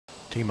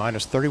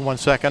T-minus 31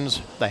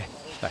 seconds. The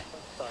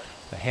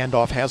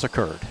handoff has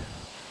occurred.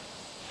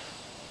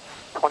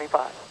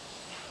 25.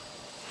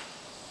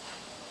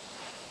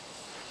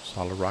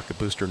 Solid rocket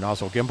booster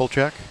nozzle gimbal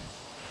check.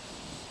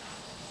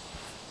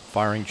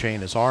 Firing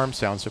chain is armed.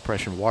 Sound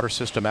suppression water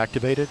system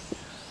activated.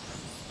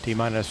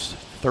 T-minus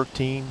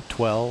 13,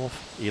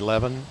 12,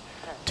 11,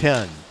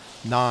 10,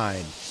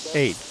 9,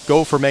 8.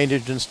 Go for main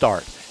engine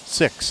start.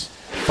 6,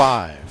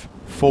 5,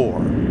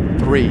 4,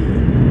 3, 2, 1.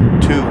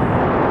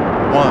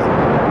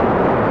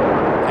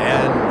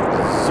 And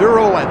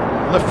 0 and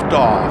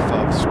liftoff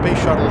of Space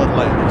Shuttle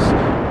Atlantis,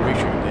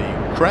 reaching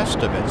the crest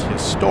of its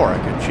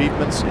historic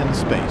achievements in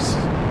space.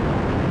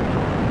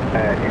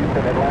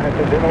 Houston,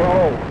 Atlantis is in a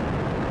roll.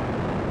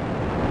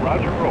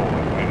 Roger, roll,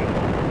 Atlantis.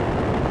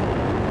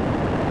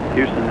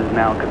 Houston is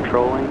now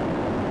controlling.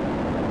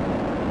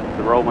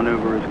 The roll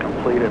maneuver is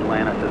complete.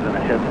 Atlantis is in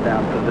a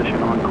heads-down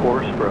position on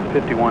course for a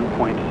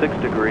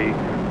 51.6 degree,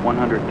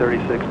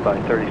 136 by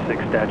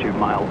 36 statute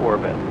mile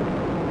orbit.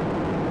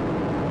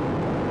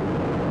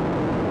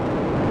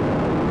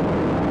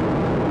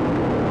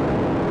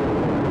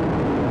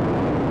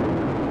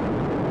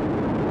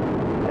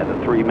 The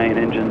three main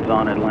engines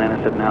on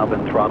Atlantis have now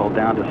been throttled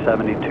down to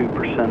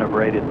 72% of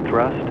rated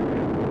thrust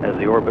as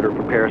the orbiter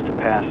prepares to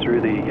pass through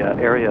the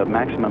area of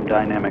maximum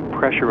dynamic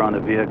pressure on the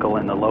vehicle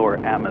in the lower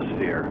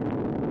atmosphere.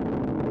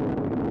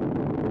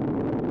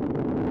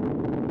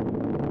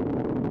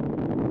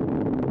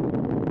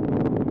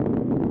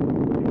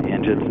 The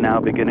engine's now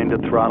beginning to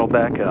throttle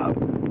back up.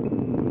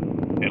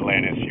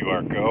 Atlantis, you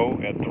are go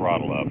at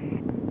throttle up.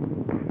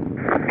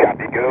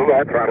 Copy, go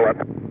at throttle up.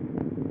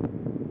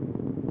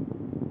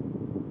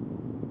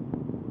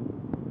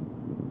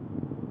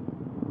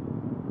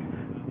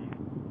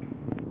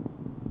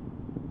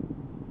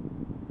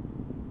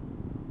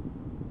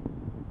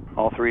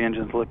 All three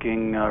engines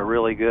looking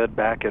really good,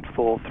 back at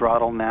full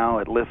throttle now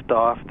at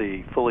liftoff.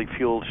 The fully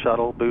fueled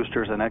shuttle,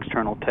 boosters, and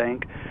external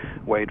tank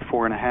weighed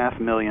 4.5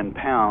 million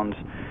pounds.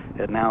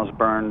 It now has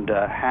burned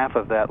half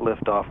of that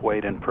liftoff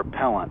weight in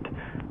propellant.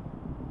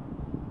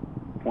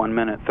 1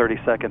 minute, 30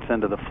 seconds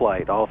into the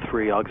flight, all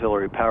three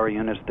auxiliary power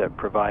units that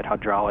provide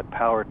hydraulic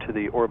power to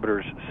the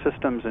orbiter's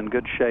systems in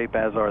good shape,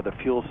 as are the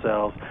fuel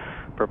cells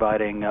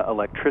providing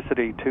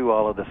electricity to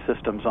all of the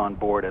systems on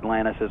board.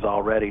 Atlantis is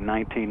already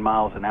 19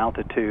 miles in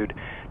altitude,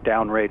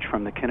 downrange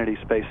from the Kennedy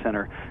Space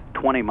Center,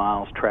 20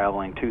 miles,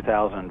 traveling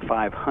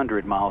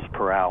 2,500 miles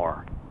per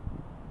hour.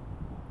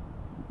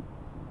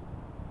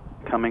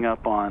 Coming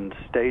up on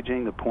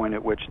staging, the point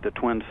at which the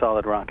twin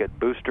solid rocket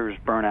boosters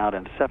burn out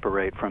and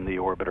separate from the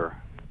orbiter.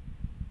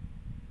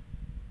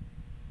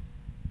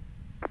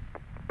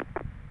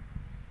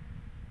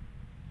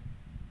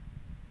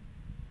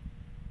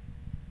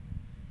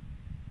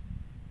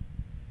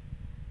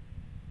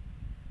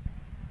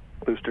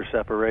 Booster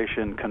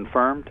separation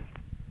confirmed.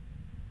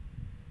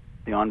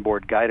 The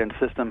onboard guidance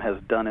system has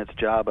done its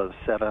job of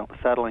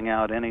settling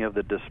out any of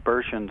the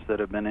dispersions that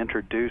have been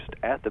introduced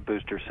at the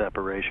booster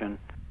separation.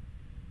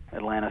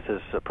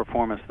 Atlantis'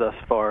 performance thus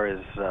far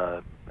is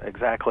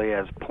exactly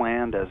as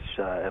planned as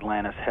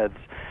Atlantis heads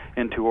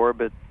into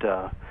orbit,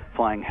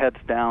 flying heads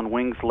down,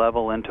 wings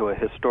level into a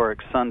historic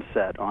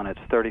sunset on its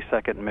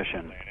 30-second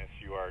mission. Atlantis,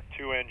 you are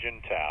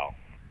 2-engine TOW.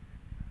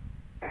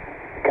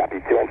 Copy,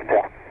 2-engine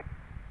TOW.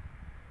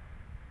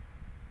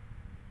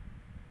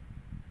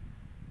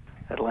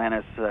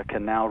 Atlantis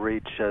can now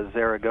reach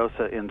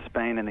Zaragoza in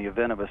Spain in the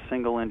event of a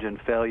single engine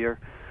failure.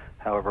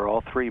 However,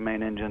 all three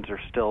main engines are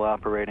still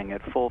operating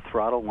at full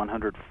throttle,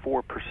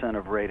 104%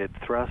 of rated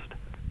thrust.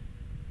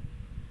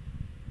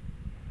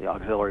 The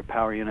auxiliary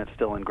power unit's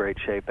still in great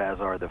shape, as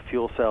are the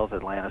fuel cells.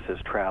 Atlantis is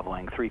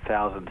traveling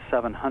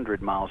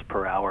 3,700 miles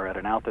per hour at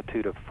an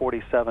altitude of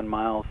 47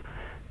 miles,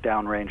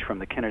 downrange from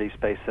the Kennedy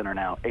Space Center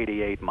now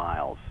 88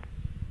 miles.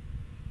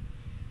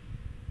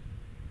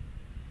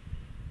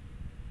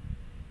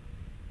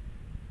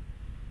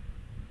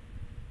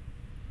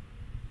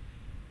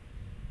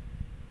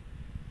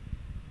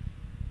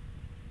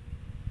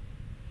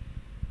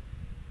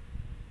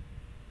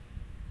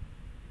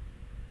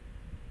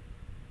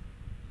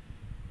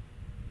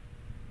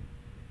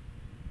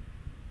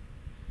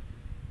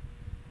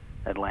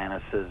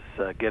 Atlantis is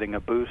getting a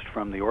boost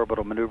from the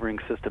orbital maneuvering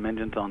system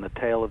engines on the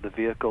tail of the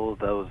vehicle.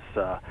 Those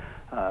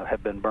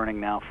have been burning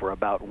now for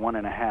about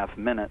 1.5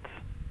 minutes.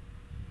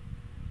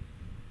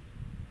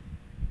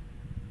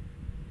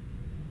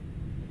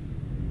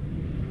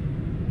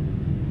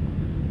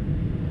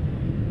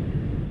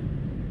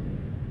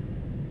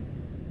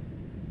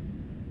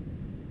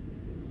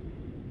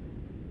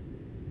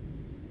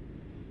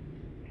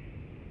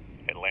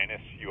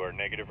 Atlantis, you are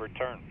negative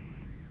return.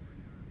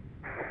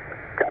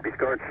 Copy,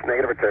 scored.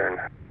 Negative return.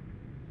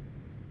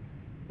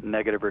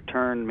 Negative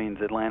return means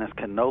Atlantis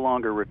can no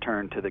longer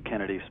return to the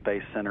Kennedy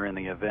Space Center in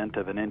the event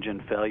of an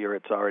engine failure.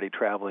 It's already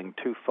traveling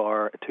too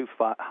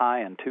high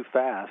and too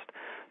fast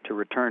to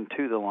return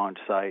to the launch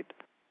site.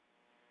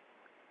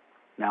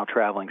 now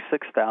traveling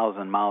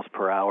 6,000 miles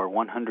per hour,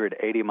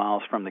 180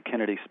 miles from the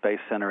Kennedy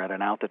Space Center at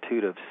an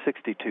altitude of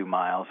 62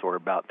 miles, or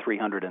about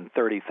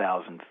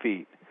 330,000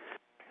 feet.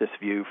 This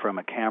view from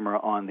a camera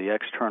on the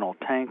external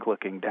tank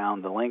looking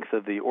down the length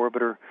of the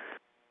orbiter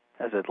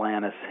as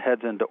Atlantis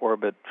heads into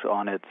orbit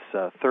on its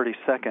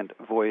 32nd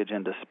voyage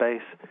into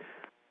space